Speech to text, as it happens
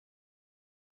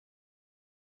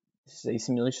This is a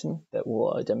simulation that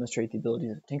will demonstrate the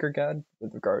abilities of TinkerCAD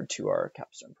with regard to our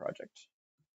capstone project.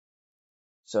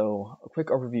 So a quick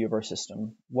overview of our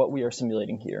system. What we are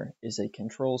simulating here is a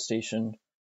control station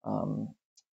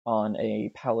on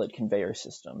a pallet conveyor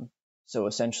system. So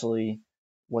essentially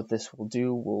what this will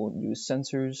do, we'll use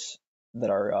sensors that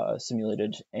are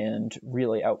simulated and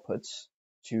relay outputs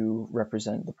to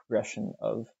represent the progression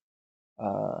of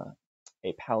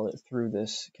a pallet through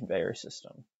this conveyor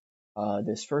system.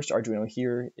 This first Arduino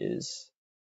here is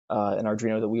an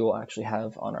Arduino that we will actually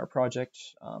have on our project.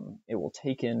 It will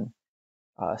take in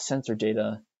sensor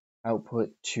data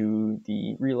output to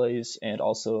the relays and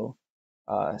also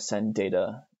send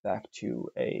data back to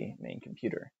a main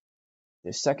computer.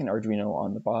 The second Arduino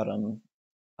on the bottom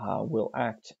will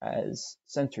act as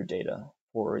sensor data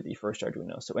for the first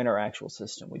Arduino. So in our actual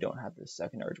system, we don't have this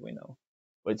second Arduino,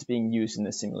 but it's being used in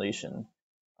the simulation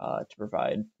to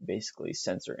provide basically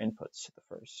sensor inputs to the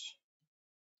first.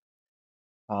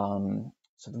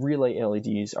 So the relay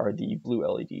LEDs are the blue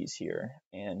LEDs here,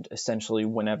 and essentially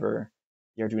whenever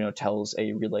the Arduino tells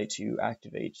a relay to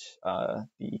activate,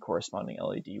 the corresponding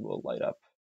LED will light up.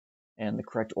 And the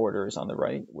correct order is on the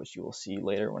right, which you will see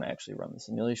later when I actually run the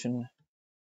simulation.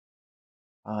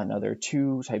 Now there are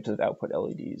two types of output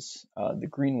LEDs. The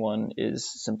green one is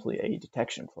simply a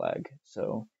detection flag,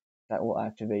 so that will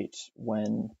activate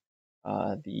when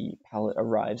the pallet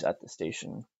arrives at the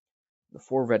station. The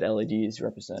 4 red LEDs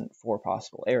represent 4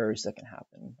 possible errors that can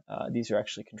happen. These are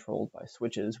actually controlled by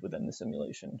switches within the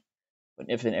simulation, but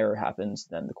if an error happens,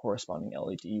 then the corresponding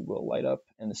LED will light up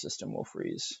and the system will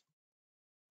freeze.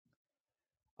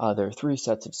 There are 3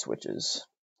 sets of switches.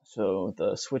 So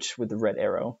the switch with the red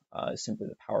arrow is simply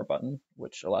the power button,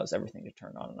 which allows everything to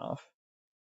turn on and off.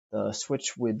 The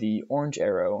switch with the orange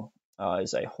arrow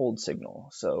is a hold signal.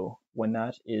 So when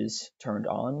that is turned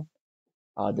on,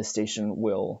 the station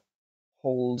will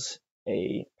hold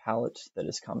a pallet that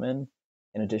has come in,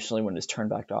 and additionally when it is turned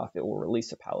back off, it will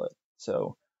release a pallet.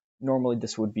 So normally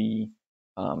this would be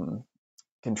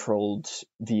controlled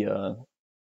via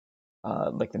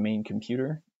like the main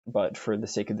computer, but for the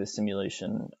sake of this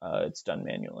simulation, it's done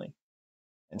manually.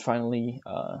 And finally,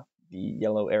 the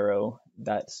yellow arrow,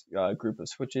 that group of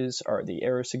switches are the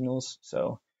error signals.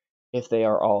 So if they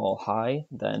are all high,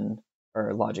 then,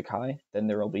 or logic high, then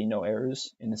there will be no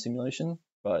errors in the simulation.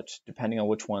 But depending on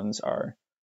which ones are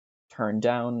turned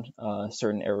down,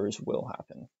 certain errors will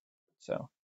happen. So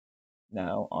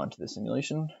now on to the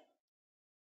simulation.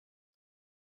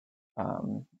 As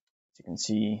you can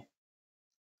see,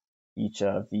 each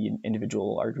of the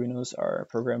individual Arduinos are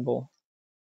programmable.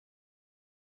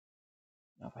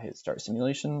 Now if I hit start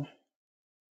simulation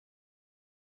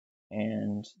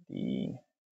and the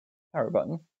power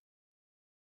button,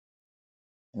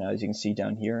 and now as you can see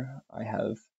down here, I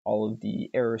have all of the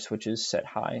error switches set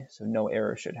high, so no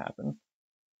error should happen.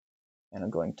 And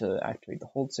I'm going to activate the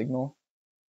hold signal.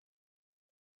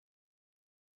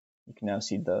 You can now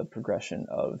see the progression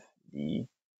of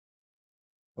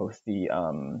both the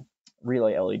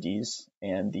relay LEDs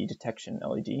and the detection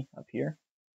LED up here.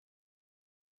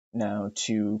 Now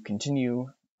to continue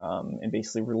and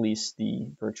basically release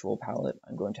the virtual pallet,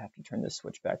 I'm going to have to turn this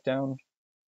switch back down.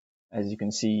 As you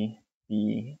can see,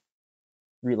 the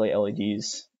relay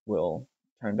LEDs will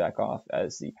turn back off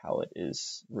as the pallet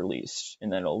is released,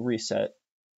 and then it'll reset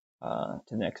to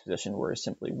the next position where it's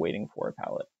simply waiting for a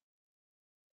pallet.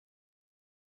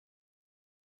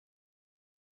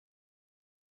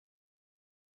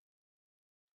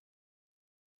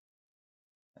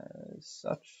 As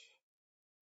such.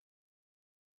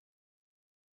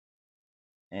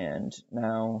 And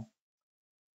now,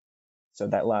 so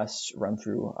that last run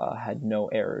through had no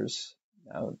errors.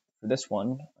 Now for this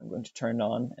one, I'm going to turn it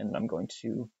on and I'm going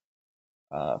to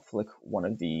flick one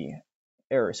of the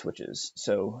error switches.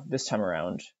 So this time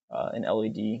around, an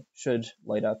LED should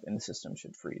light up and the system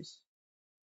should freeze.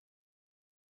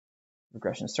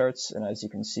 Regression starts, and as you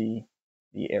can see,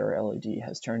 the error LED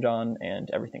has turned on and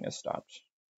everything has stopped.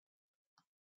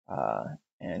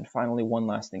 And finally, one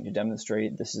last thing to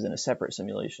demonstrate, this is in a separate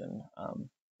simulation.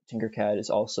 TinkerCAD is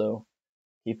also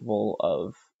capable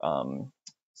of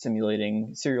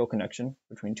simulating serial connection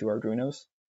between 2 Arduinos.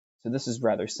 So this is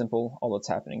rather simple. All that's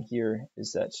happening here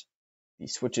is that the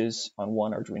switches on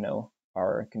one Arduino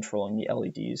are controlling the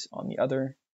LEDs on the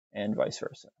other, and vice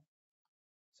versa.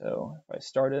 So if I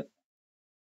start it,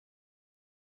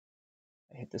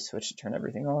 I hit the switch to turn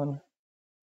everything on.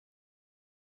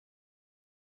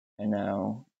 And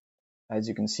now, as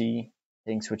you can see,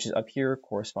 hitting switches up here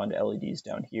correspond to LEDs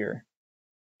down here,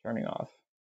 turning off.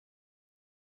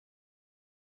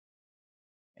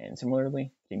 And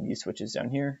similarly, hitting these switches down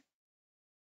here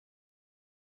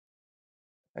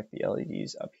affect the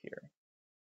LEDs up here.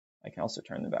 I can also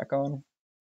turn them back on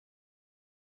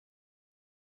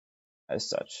as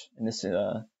such. And this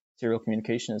serial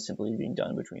communication is simply being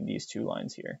done between these two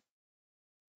lines here.